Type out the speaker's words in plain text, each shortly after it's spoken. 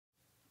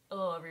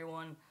Hello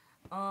everyone.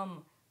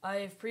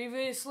 I've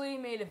previously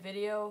made a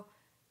video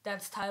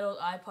that's titled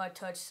iPod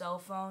Touch Cell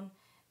Phone,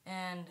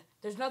 and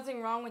there's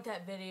nothing wrong with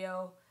that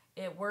video.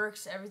 It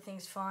works,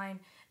 everything's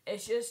fine.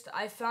 It's just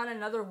I found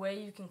another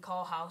way you can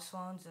call house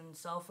phones and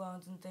cell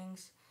phones and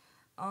things.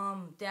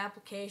 The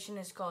application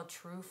is called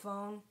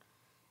TruePhone,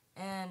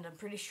 and I'm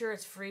pretty sure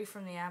it's free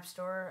from the App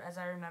Store. As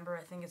I remember,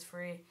 I think it's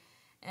free.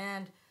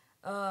 And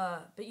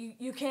but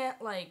you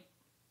can't like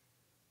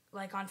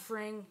on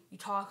Fring, you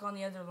talk on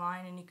the other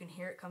line and you can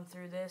hear it come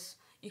through this.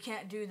 You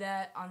can't do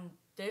that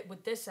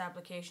with this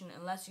application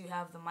unless you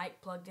have the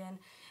mic plugged in.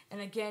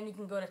 And again, you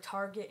can go to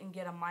Target and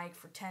get a mic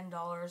for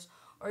 $10,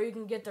 or you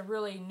can get the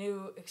really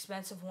new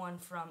expensive one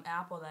from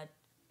Apple that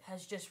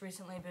has just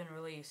recently been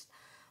released.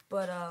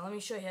 But let me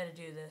show you how to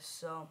do this.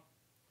 So,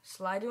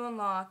 slide to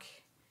unlock.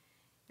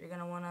 You're going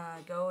to want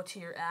to go to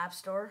your App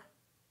Store.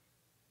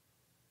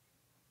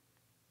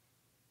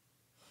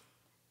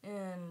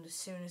 And as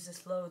soon as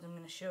this loads, I'm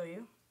going to show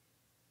you.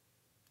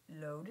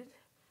 Loaded.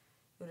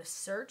 Go to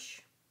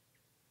search.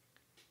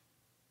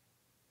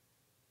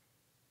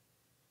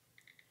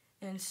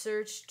 And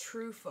search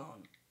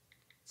TruePhone.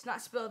 It's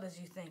not spelled as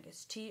you think.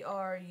 It's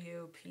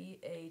TruePhone.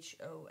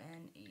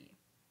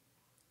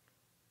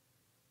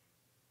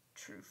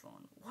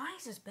 TruePhone. Why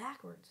is this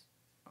backwards?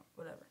 Oh,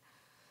 whatever.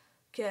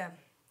 Okay,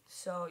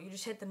 so you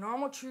just hit the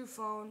normal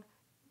TruePhone,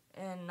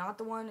 and not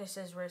the one that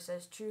says where it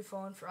says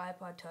TruePhone for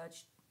iPod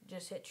Touch.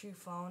 Just hit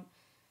TruePhone,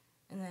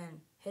 and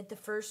then hit the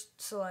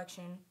first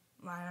selection.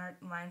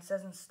 Mine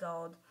says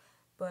installed,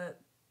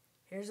 but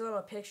here's a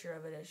little picture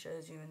of it. It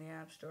shows you in the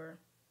App Store.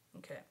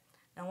 Okay,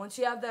 now once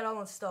you have that all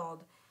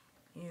installed,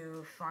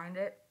 you find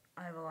it.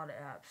 I have a lot of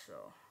apps,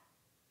 so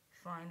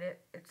find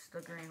it. It's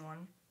the green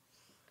one.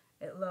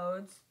 It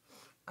loads.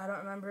 I don't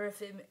remember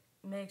if it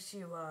makes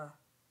you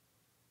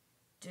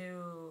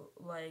do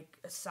like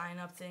a sign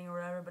up thing or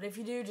whatever, but if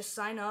you do, just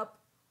sign up,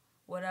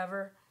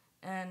 whatever.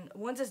 And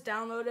once it's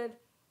downloaded,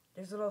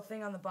 there's a little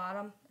thing on the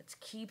bottom. It's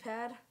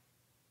keypad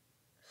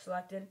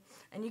selected,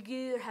 and you can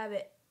either have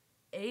it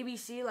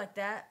ABC like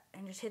that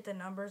and just hit the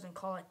numbers and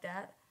call like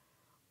that,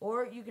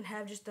 or you can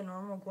have just the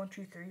normal 1,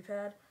 2, 3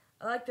 pad.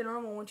 I like the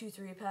normal 1, 2,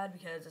 3 pad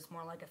because it's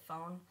more like a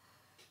phone.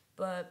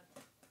 But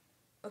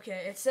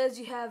okay, it says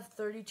you have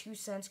 32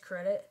 cents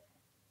credit.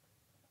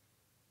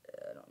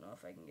 I don't know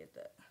if I can get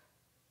that.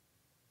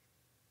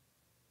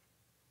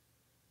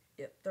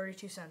 Yep,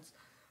 32 cents.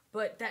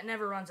 But that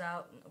never runs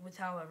out with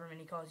however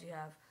many calls you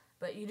have.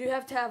 But you do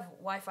have to have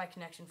Wi-Fi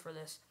connection for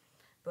this.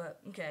 But,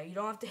 okay, you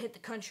don't have to hit the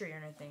country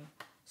or anything.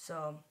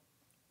 So,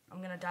 I'm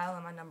going to dial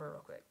in my number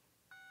real quick.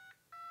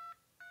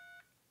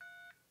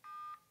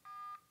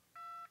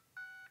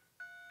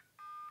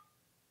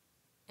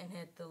 And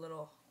hit the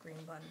little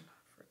green button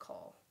for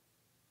call.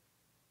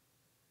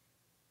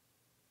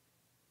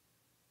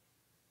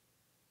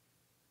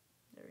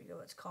 There we go,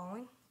 it's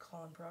calling.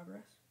 Call in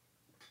progress.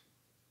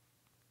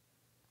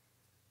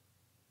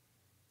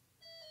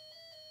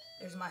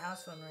 There's my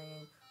house phone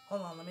ringing.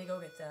 Hold on, let me go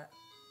get that.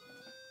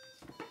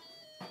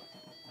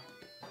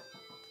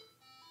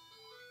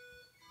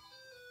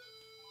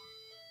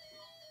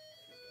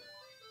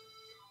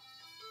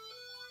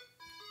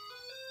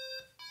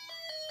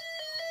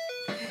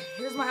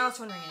 Here's my house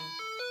phone ringing.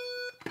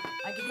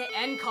 I can hit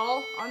end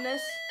call on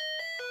this,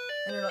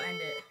 and it'll end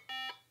it.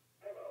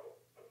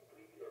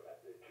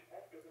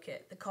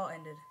 Okay, the call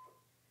ended.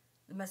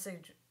 The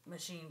message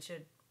machine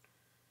should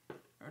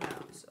run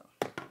out, so.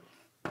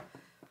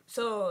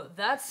 So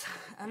that's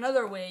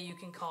another way you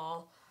can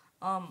call.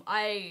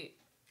 I,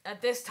 at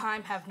this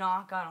time, have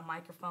not got a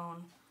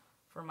microphone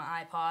for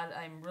my iPod.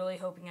 I'm really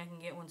hoping I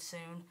can get one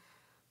soon.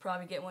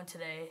 Probably get one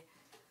today,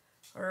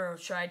 or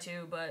try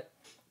to, but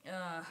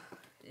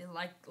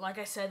like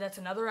I said, that's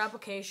another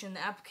application.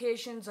 The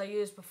applications I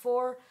used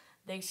before,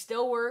 they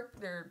still work.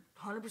 They're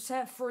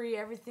 100% free.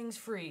 Everything's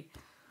free.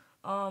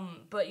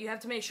 But you have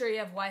to make sure you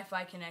have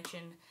Wi-Fi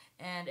connection,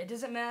 and it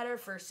doesn't matter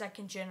for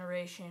second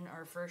generation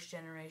or first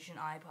generation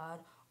iPod,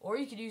 or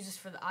you could use this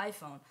for the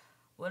iPhone,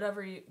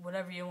 whatever you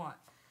want.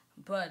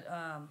 But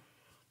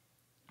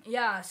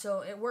yeah,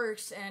 so it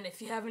works, and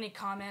if you have any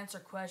comments or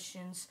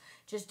questions,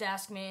 just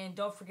ask me, and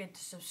don't forget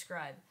to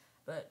subscribe.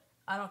 But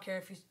I don't care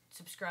if you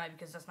subscribe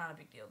because that's not a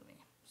big deal to me.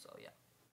 So yeah.